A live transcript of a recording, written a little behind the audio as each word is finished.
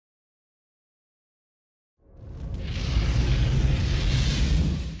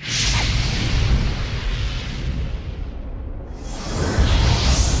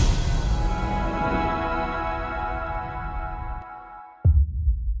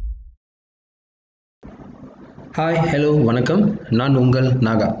Hi hello வணக்கம். நான் உங்கள்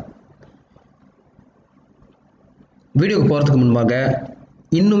நாகா. வீடியோக்கு போகிறதுக்கு முன்பாக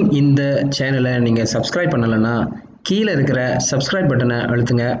இன்னும் இந்த சேனலை நீங்கள் சப்ஸ்கிரைப் பண்ணலைன்னா கீழே இருக்கிற சப்ஸ்கிரைப் பட்டனை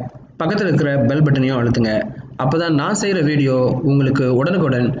அழுத்துங்க, பக்கத்தில் இருக்கிற பெல் பட்டனையும் அழுத்துங்க. அப்போ தான் நான் செய்கிற வீடியோ உங்களுக்கு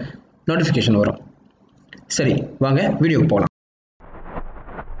உடனுக்குடன் நோட்டிஃபிகேஷன் வரும். சரி, வாங்க வீடியோக்கு போகலாம்.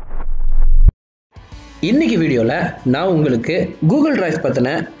 இன்னைக்கு வீடியோவில் நான் உங்களுக்கு கூகுள் டிரைவ் பற்றின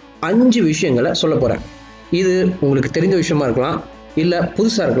 5 விஷயங்களை சொல்ல போகிறேன். இது உங்களுக்கு தெரிஞ்ச விஷயமா இருக்கலாம், இல்லை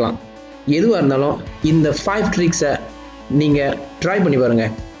புதுசாக இருக்கலாம். எதுவாக இருந்தாலும் இந்த 5 ட்ரிக்ஸை நீங்கள் ட்ரை பண்ணி பாருங்க.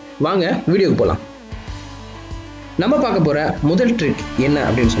 வாங்க வீடியோக்கு போகலாம். நம்ம பார்க்க போகிற முதல் ட்ரிக் என்ன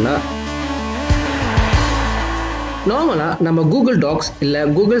அப்படின்னு சொன்னால், நார்மலாக நம்ம கூகுள் டாக்ஸ் இல்லை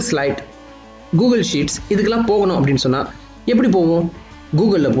கூகுள் ஸ்லைட், கூகுள் ஷீட்ஸ் இதுக்கெல்லாம் போகணும் அப்படின்னு சொன்னால் எப்படி போவோம்?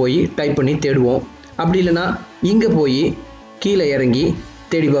 கூகுளில் போய் டைப் பண்ணி தேடுவோம். அப்படி இல்லைன்னா இங்கே போய் கீழே இறங்கி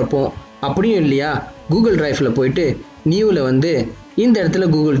தேடி பார்ப்போம். அப்படியும் இல்லையா, கூகுள் டிரைவில் போயிட்டு நியூவில் இந்த இடத்துல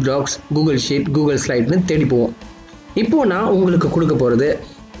Google tax, Google sheet, Google ஸ்லைட்னு தேடி போவோம். இப்போது நான் உங்களுக்கு கொடுக்க போகிறது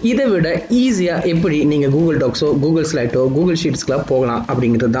இதை விட ஈஸியாக எப்படி நீங்கள் கூகுள் டாக்ஸோ, கூகுள் ஸ்லைட்டோ, கூகுள் ஷீட்ஸ்க்கெலாம் போகலாம்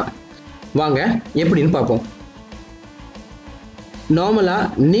அப்படிங்கிறது தான். வாங்க எப்படின்னு பார்ப்போம். நார்மலாக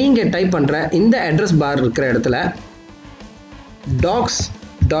நீங்கள் டைப் பண்ணுற இந்த அட்ரஸ் பார் இருக்கிற இடத்துல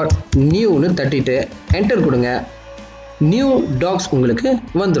docs.newன்னு தட்டிட்டு என்டர் கொடுங்க. நியூ டாக்ஸ் உங்களுக்கு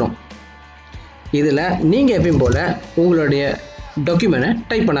வந்துடும். இதில் நீங்கள் எப்பயும் போல் உங்களுடைய டாக்குமெண்ட்டை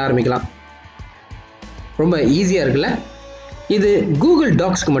டைப் பண்ண ஆரம்பிக்கலாம். ரொம்ப ஈஸியாக இருக்குல்ல? இது கூகுள்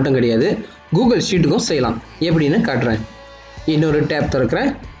டாக்ஸ்க்கு மட்டும் கிடையாது, கூகுள் ஷீட்டுக்கும் செய்யலாம். எப்படின்னு காட்டுறேன். இன்னொரு டேப் திறக்கிறேன்.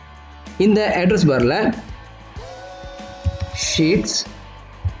 இந்த அட்ரஸ் பாரில்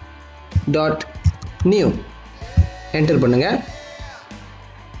sheets.new என்டர் பண்ணுங்கள்.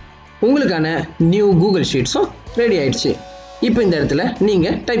 உங்களுக்கான நியூ கூகுள் ஷீட்ஸும் ரெடி ஆயிடுச்சு. இப்போ இந்த இடத்துல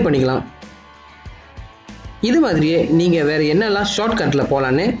நீங்கள் டைப் பண்ணிக்கலாம். இது மாதிரியே நீங்கள் வேறு என்னெல்லாம் ஷார்ட்கட்டில்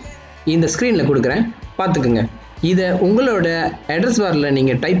போகலான்னு இந்த ஸ்க்ரீனில் கொடுக்குறேன், பார்த்துக்குங்க. இதை உங்களோட அட்ரஸ் பாரில்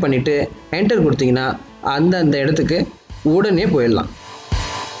நீங்கள் டைப் பண்ணிவிட்டு என்டர் கொடுத்தீங்கன்னா அந்த இடத்துக்கு உடனே போயிடலாம்.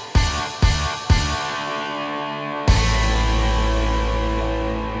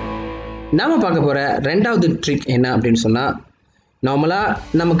 நாம் பார்க்க போகிற ரெண்டாவது ட்ரிக் என்ன அப்படின்னு சொன்னால், நார்மலாக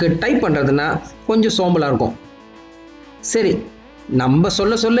நமக்கு டைப் பண்ணுறதுன்னா கொஞ்சம் சோம்பலாக இருக்கும். சரி, நம்ம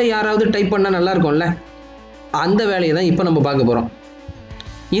சொல்ல யாராவது டைப் பண்ணால் நல்லா இருக்கும்ல, அந்த வேலையை தான் இப்போ நம்ம பார்க்க போகிறோம்.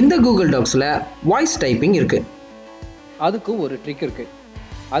 இந்த கூகுள் டாக்ஸில் வாய்ஸ் டைப்பிங் இருக்குது. அதுக்கும் ஒரு ட்ரிக் இருக்குது.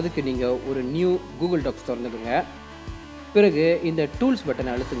 அதுக்கு நீங்கள் ஒரு நியூ கூகுள் டாக்ஸ் திறந்துடுங்க. பிறகு இந்த டூல்ஸ்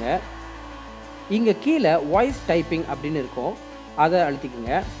பட்டனை அழுத்துங்க. இங்கே கீழே வாய்ஸ் டைப்பிங் அப்படின்னு இருக்கும், அதை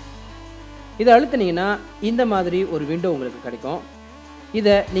அழுத்திக்குங்க. இதை அழுத்தினீங்கன்னா இந்த மாதிரி ஒரு விண்டோ உங்களுக்கு கிடைக்கும்.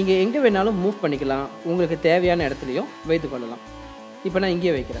 இதை நீங்கள் எங்கே வேணாலும் மூவ் பண்ணிக்கலாம், உங்களுக்கு தேவையான இடத்துலையும் வைத்து கொள்ளலாம். இப்போ நான்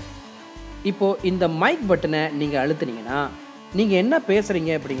இங்கே வைக்கிறேன். இப்போது இந்த மைக் பட்டனை நீங்கள் அழுத்தினீங்கன்னா நீங்கள் என்ன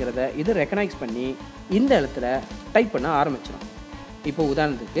பேசுகிறீங்க அப்படிங்கிறத இது ரெக்கனைஸ் பண்ணி இந்த இடத்துல டைப் பண்ண ஆரம்பிச்சிடும். இப்போ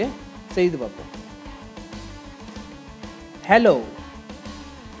உதாரணத்துக்கு செய்து பார்ப்போம். Hello,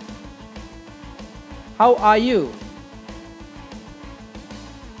 how are you?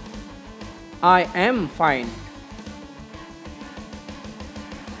 I am fine.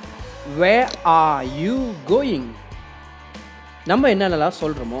 Where are you going? நம்ம என்னென்னலாம்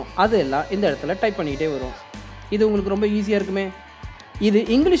சொல்கிறோமோ அது எல்லாம் இந்த இடத்துல டைப் பண்ணிக்கிட்டே வரும். இது உங்களுக்கு ரொம்ப ஈஸியாக இருக்குமே. இது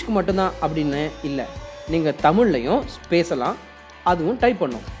இங்கிலீஷ்க்கு மட்டும்தான் அப்படின்னு இல்லை, நீங்கள் தமிழ்லையும் பேசலாம், அதுவும் டைப்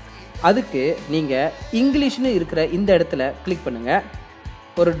பண்ணும். அதுக்கு நீங்கள் இங்கிலீஷ்னு இருக்கிற இந்த இடத்துல கிளிக் பண்ணுங்கள்.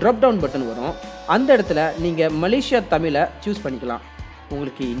 ஒரு ட்ராப் டவுன் பட்டன் வரும். அந்த இடத்துல நீங்கள் மலேசியா தமிழை சூஸ் பண்ணிக்கலாம்.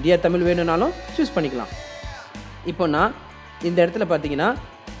 உங்களுக்கு இந்தியா தமிழ் வேணும்னாலும் சூஸ் பண்ணிக்கலாம். இப்போ நான் இந்த இடத்துல பார்த்தீங்கன்னா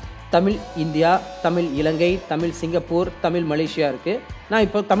தமிழ் இந்தியா, தமிழ் இலங்கை, தமிழ் சிங்கப்பூர், தமிழ் மலேசியா இருக்குது. நான்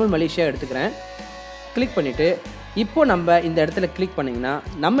இப்போ தமிழ் மலேசியா எடுத்துக்கிறேன். கிளிக் பண்ணிவிட்டு இப்போ நம்ம இந்த இடத்துல கிளிக் பண்ணிங்கன்னா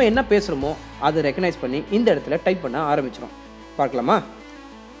நம்ம என்ன பேசுகிறோமோ அதை ரெக்கனைஸ் பண்ணி இந்த இடத்துல டைப் பண்ண ஆரம்பிச்சிடும். பார்க்கலாமா?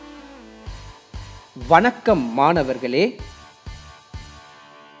 வணக்கம் மாணவர்களே,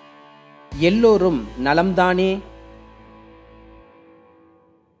 எல்லோரும் நலம்தானே?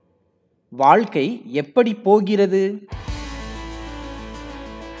 வாழ்க்கை எப்படி போகிறது?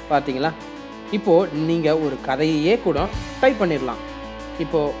 பார்த்தீங்களா? இப்போது நீங்கள் ஒரு கதையே கூட டைப் பண்ணிடலாம்.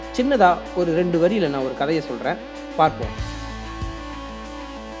 இப்போது சின்னதாக ஒரு 2 வரியில் நான் ஒரு கதையை சொல்கிறேன், பார்ப்போம்.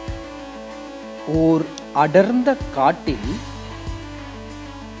 ஓர் அடர்ந்த காட்டில்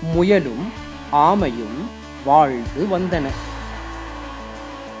முயலும் ஆமையும் வாழ்ந்து வந்தன.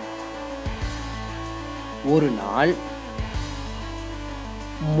 ஒரு நாள்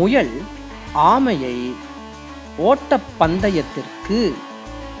முயல் ஆமையை ஓட்டப்பந்தயத்திற்கு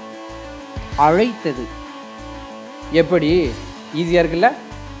அழைத்தது. எப்படி ஈஸியாக இருக்குல்ல?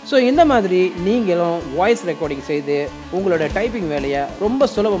 ஸோ இந்த மாதிரி நீங்களும் வாய்ஸ் ரெக்கார்டிங் செய்து உங்களோட டைப்பிங் வேலையை ரொம்ப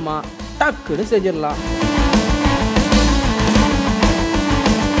சுலபமாக டக்குன்னு செஞ்சிடலாம்.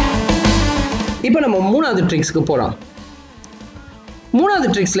 இப்போ நம்ம மூணாவது ட்ரிக்ஸ்க்கு போகலாம். மூணாவது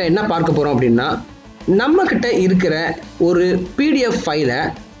ட்ரிக்ஸில் என்ன பார்க்க போகிறோம் அப்படின்னா, நம்மக்கிட்ட இருக்கிற ஒரு PDF ஃபைலை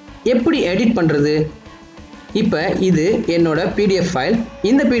எப்படி எடிட் பண்ணுறது. இப்போ இது என்னோட PDF ஃபைல்.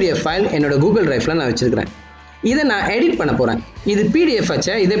 இந்த PDF ஃபைல் என்னோட கூகுள் டிரைவில் நான் வச்சுருக்கிறேன். இதை நான் எடிட் பண்ண போகிறேன். இது PDF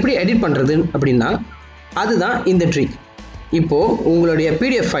வச்சா இதை எப்படி எடிட் பண்ணுறது அப்படின்னா அதுதான் இந்த ட்ரிக். இப்போது உங்களுடைய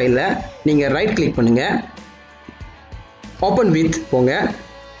PDF ஃபைலில் நீங்கள் ரைட் கிளிக் பண்ணுங்கள், ஓப்பன் வித் போங்க,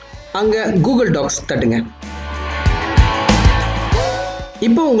 அங்கே கூகுள் டாக்ஸ் தட்டுங்க.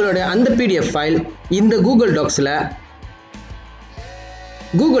 இப்போ உங்களுடைய அந்த PDF ஃபைல் இந்த கூகுள் டாக்ஸில்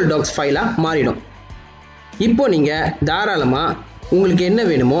கூகுள் டாக்ஸ் ஃபைலாக மாறிடும். இப்போ நீங்கள் தாராளமாக உங்களுக்கு என்ன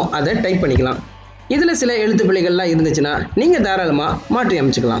வேணுமோ அதை டைப் பண்ணிக்கலாம். இதில் சில எழுத்து பிழைகள்லாம் இருந்துச்சுன்னா நீங்கள் தாராளமாக மாற்றி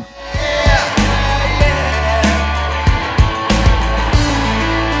அமைச்சுக்கலாம்.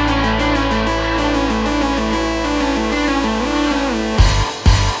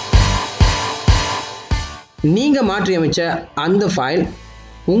 நீங்கள் மாற்றி அமைச்ச அந்த ஃபைல்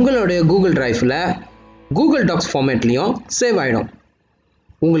உங்களுடைய கூகுள் டிரைவில் கூகுள் டாக்ஸ் ஃபார்மேட்லேயும் சேவ் ஆகிடும்.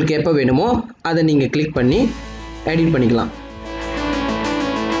 உங்களுக்கு எப்போ வேணுமோ அதை நீங்கள் கிளிக் பண்ணி எடிட் பண்ணிக்கலாம்.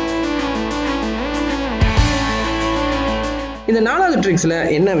 இந்த நாலாவது ட்ரிக்ஸில்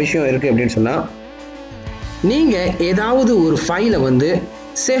என்ன விஷயம் இருக்குது அப்படின்னு சொன்னால், நீங்கள் ஏதாவது ஒரு ஃபைலை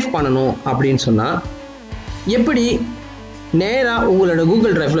சேவ் பண்ணணும் அப்படின்னு சொன்னால் எப்படி நேராக உங்களோட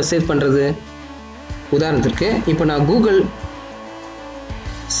கூகுள் டிரைவில் சேவ் பண்ணுறது. உதாரணத்திற்கு இப்போ நான் கூகுள்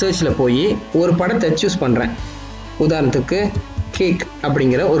சர்ச்சில் போய் ஒரு படத்தை சூஸ் பண்ணுறேன். உதாரணத்துக்கு கேக்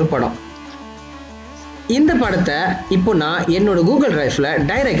அப்படிங்கிற ஒரு படம். இந்த படத்தை இப்போ நான் என்னோட கூகுள் டிரைவில்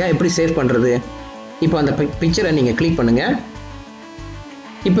டைரெக்டாக எப்படி சேவ் பண்ணுறது. இப்போ அந்த பிக்சரை நீங்கள் கிளிக் பண்ணுங்கள்.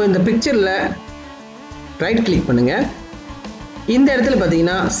 இப்போ இந்த பிக்சரில் ரைட் கிளிக் பண்ணுங்கள். இந்த இடத்துல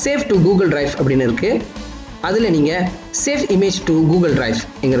பார்த்தீங்கன்னா சேவ் டு கூகுள் டிரைவ் அப்படின்னு இருக்குது. அதில் நீங்கள் save image to Google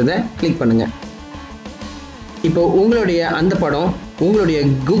டிரைவ்ங்கிறத click பண்ணுங்கள். இப்போ உங்களுடைய அந்த படம் உங்களுடைய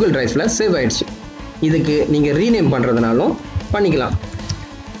கூகுள் டிரைவில் சேவ் ஆயிடுச்சு. இதுக்கு நீங்கள் ரீநேம் பண்ணுறதுனாலும் பண்ணிக்கலாம்.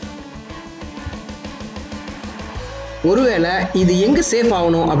 ஒருவேளை இது எங்கே சேவ்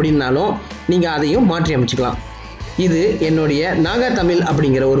ஆகணும் அப்படின்னாலும் நீங்கள் அதையும் மாற்றி அமைச்சிக்கலாம். இது என்னுடைய நாகா தமிழ்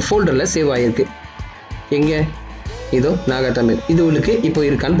அப்படிங்கிற ஒரு ஃபோல்டரில் சேவ் ஆகிருக்கு. எங்கே? இதோ நாகா தமிழ். இது உங்களுக்கு இப்போ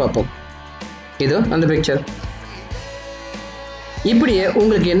இருக்கான்னு பார்ப்போம். இதோ அந்த பிக்சர். இப்படியே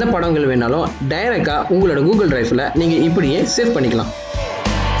உங்களுக்கு என்ன படங்கள் வேணாலும் டைரெக்டாக உங்களோட கூகுள் டிரைவில் நீங்கள் இப்படியே சேவ் பண்ணிக்கலாம்.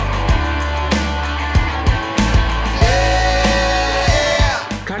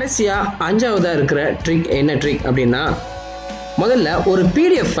 கடைசியாக அஞ்சாவதாக இருக்கிற ட்ரிக் என்ன ட்ரிக் அப்படின்னா, முதல்ல ஒரு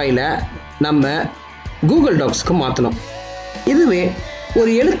PDF ஃபைலை நம்ம கூகுள் டாக்ஸ்க்கு மாற்றணும். இதுவே ஒரு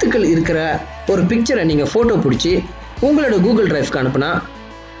எழுத்துக்கள் இருக்கிற ஒரு பிக்சரை நீங்கள் ஃபோட்டோ பிடிச்சி உங்களோட கூகுள் டிரைவ்க்கு அனுப்புனா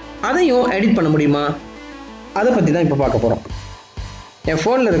அதையும் எடிட் பண்ண முடியுமா? அதை பற்றி தான் இப்போ பார்க்க போகிறோம். என்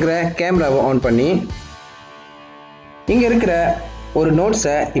ஃபோனில் இருக்கிற கேமராவை ஆன் பண்ணி இங்கே இருக்கிற ஒரு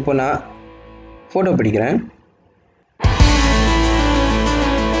நோட்ஸை இப்போ நான் ஃபோட்டோ பிடிக்கிறேன்.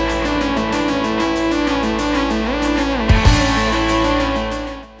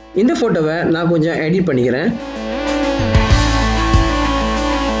 இந்த ஃபோட்டோவை நான் கொஞ்சம் எடிட் பண்ணிக்கிறேன்.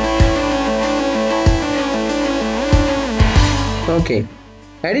 ஓகே,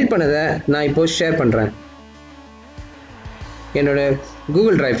 எடிட் பண்ணதை நான் இப்போ ஷேர் பண்ணுறேன். என்னோட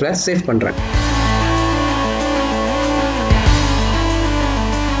கூகுள் டிரைவில் சேவ் பண்ணுறேன்.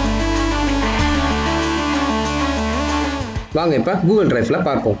 வாங்க இப்போ கூகுள் டிரைவில்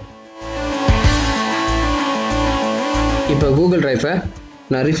பார்ப்போம். இப்போ கூகுள் டிரைவை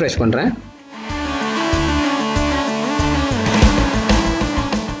நான் ரீஃப்ரெஷ் பண்ணுறேன்.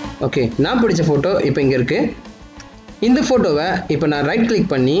 ஓகே, நான் பிடிச்ச ஃபோட்டோ இப்போ இங்கே இருக்குது. இந்த ஃபோட்டோவை இப்போ நான் ரைட்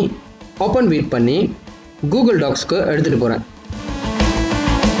கிளிக் பண்ணி ஓப்பன் வித் பண்ணி கூகுள் டாக்ஸ்க்கு எடுத்துகிட்டு போகிறேன்.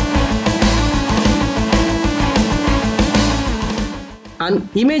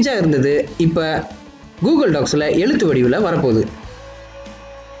 இமேஜாக இருந்தது இப்போ கூகுள் டாக்ஸில் எழுத்து வடிவில் வரப்போகுது.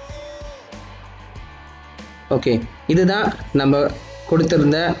 ஓகே, இதுதான் நம்ம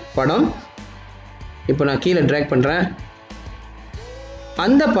கொடுத்துருந்த படம். இப்போ நான் கீழே ட்ராக் பண்ணுறேன்.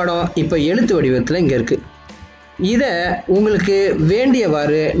 அந்த படம் இப்போ எழுத்து வடிவத்தில் இங்கே இருக்குது. இதை உங்களுக்கு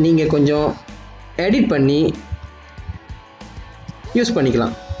வேண்டியவாறு நீங்கள் கொஞ்சம் எடிட் பண்ணி யூஸ்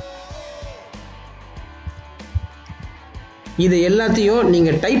பண்ணிக்கலாம். இது எல்லாத்தையும்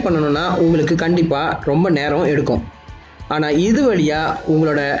நீங்கள் டைப் பண்ணணுன்னா உங்களுக்கு கண்டிப்பாக ரொம்ப நேரம் எடுக்கும். ஆனால் இது வழியாக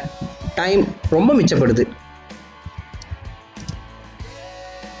உங்களோட டைம் ரொம்ப மிச்சப்படுது.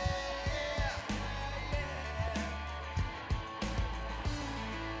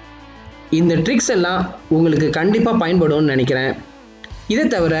 இந்த ட்ரிக்ஸ் எல்லாம் உங்களுக்கு கண்டிப்பாக பயன்படும்னு நினைக்கிறேன். இதை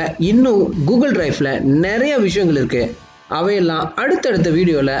தவிர இன்னும் கூகுள் டிரைவில் நிறைய விஷயங்கள் இருக்குது. அவையெல்லாம் அடுத்தடுத்த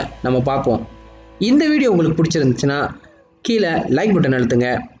வீடியோவில் நம்ம பார்ப்போம். இந்த வீடியோ உங்களுக்கு பிடிச்சிருந்துச்சுன்னா கீழே லைக் பட்டன் அழுத்துங்க.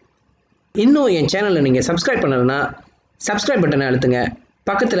 இன்னும் என் சேனலை நீங்கள் சப்ஸ்கிரைப் பண்ணலைன்னா சப்ஸ்கிரைப் பட்டனை அழுத்துங்க.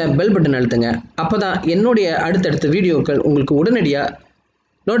 பக்கத்தில் பெல் பட்டன் அழுத்துங்க. அப்போ தான் என்னுடைய அடுத்தடுத்த வீடியோக்கள் உங்களுக்கு உடனடியாக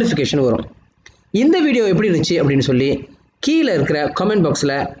நோட்டிஃபிகேஷன் வரும். இந்த வீடியோ எப்படி இருந்துச்சு அப்படின்னு சொல்லி கீழே இருக்கிற கமெண்ட்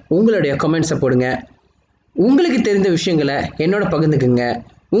பாக்ஸில் உங்களுடைய கமெண்ட்ஸை போடுங்க. உங்களுக்கு தெரிந்த விஷயங்களை என்னோட பகிர்ந்துக்குங்க.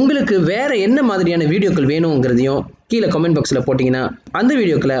 உங்களுக்கு வேறு என்ன மாதிரியான வீடியோக்கள் வேணுங்கிறதையும் கீழே கமெண்ட் பாக்ஸில் போட்டிங்கன்னா அந்த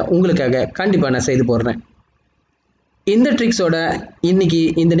வீடியோக்களை உங்களுக்காக கண்டிப்பாக நான் செய்து போடுறேன். இந்த ட்ரிக்ஸோட இன்னைக்கு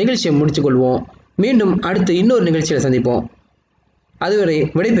இந்த நிகழ்ச்சியை முடித்துக்கொள்வோம். மீண்டும் அடுத்து இன்னொரு நிகழ்ச்சியில் சந்திப்போம். அதுவரை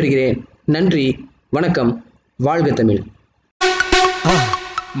விடைபெறுகிறேன். நன்றி, வணக்கம், வாழ்க தமிழ்.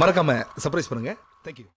 மறக்காம சர்ப்ரைஸ் பண்ணுங்க. தேங்க்யூ.